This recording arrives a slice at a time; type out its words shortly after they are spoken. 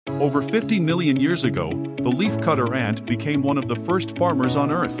Over 50 million years ago, the leafcutter ant became one of the first farmers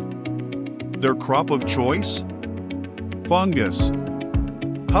on Earth. Their crop of choice? Fungus.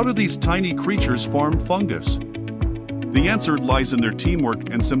 How do these tiny creatures farm fungus? The answer lies in their teamwork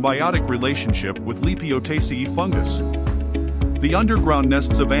and symbiotic relationship with Lepiotaceae fungus. The underground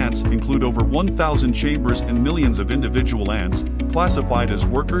nests of ants include over 1,000 chambers and millions of individual ants, classified as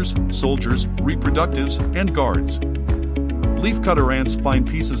workers, soldiers, reproductives, and guards. Leafcutter ants find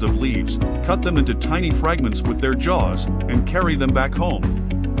pieces of leaves, cut them into tiny fragments with their jaws, and carry them back home.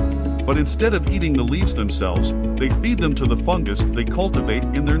 But instead of eating the leaves themselves, they feed them to the fungus they cultivate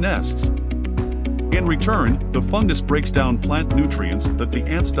in their nests. In return, the fungus breaks down plant nutrients that the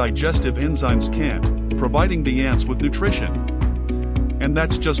ants' digestive enzymes can't, providing the ants with nutrition. And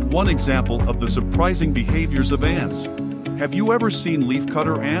that's just one example of the surprising behaviors of ants. Have you ever seen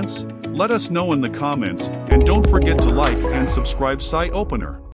leafcutter ants? Let us know in the comments, and don't forget to like and subscribe Sci Opener.